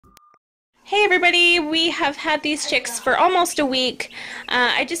Hey everybody, we have had these chicks for almost a week.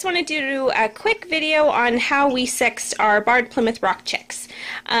 I just wanted to do a quick video on how we sexed our Barred Plymouth Rock chicks.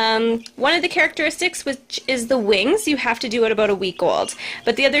 One of the characteristics which is the wings, you have to do it about a week old.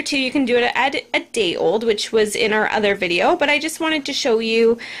 But the other two you can do it at a day old, which was in our other video. But I just wanted to show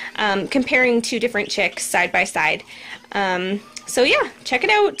you comparing two different chicks side by side. So yeah, check it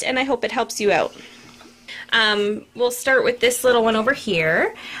out and I hope it helps you out. We'll start with this little one over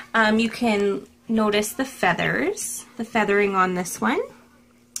here. You can notice the feathers, the feathering on this one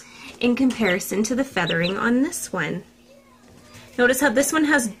in comparison to the feathering on this one. Notice how this one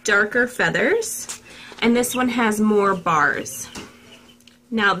has darker feathers and this one has more bars.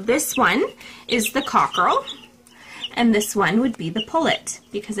 Now this one is the cockerel and this one would be the pullet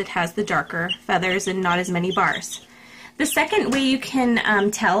because it has the darker feathers and not as many bars. The second way you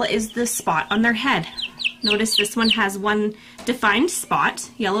can tell is the spot on their head. Notice this one has one defined spot,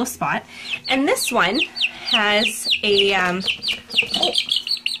 yellow spot, and this one has a,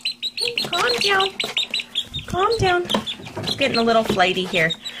 calm down, it's getting a little flighty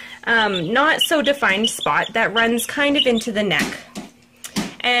here, not so defined spot that runs kind of into the neck.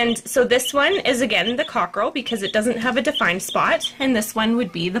 And so this one is again the cockerel because it doesn't have a defined spot, and this one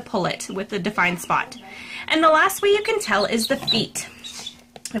would be the pullet with the defined spot. And the last way you can tell is the feet.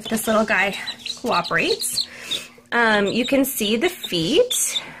 If this little guy cooperates, you can see the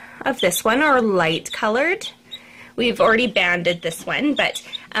feet of this one are light colored. We've already banded this one, but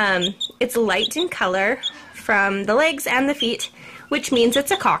it's light in color from the legs and the feet, which means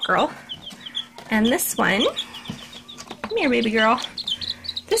it's a cockerel. And this one, come here baby girl,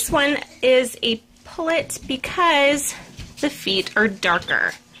 this one is a pullet because the feet are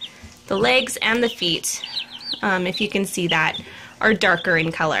darker. The legs and the feet, if you can see that, are darker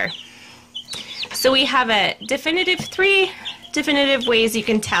in color. So we have three definitive ways you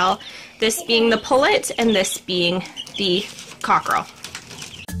can tell, this being the pullet and this being the cockerel.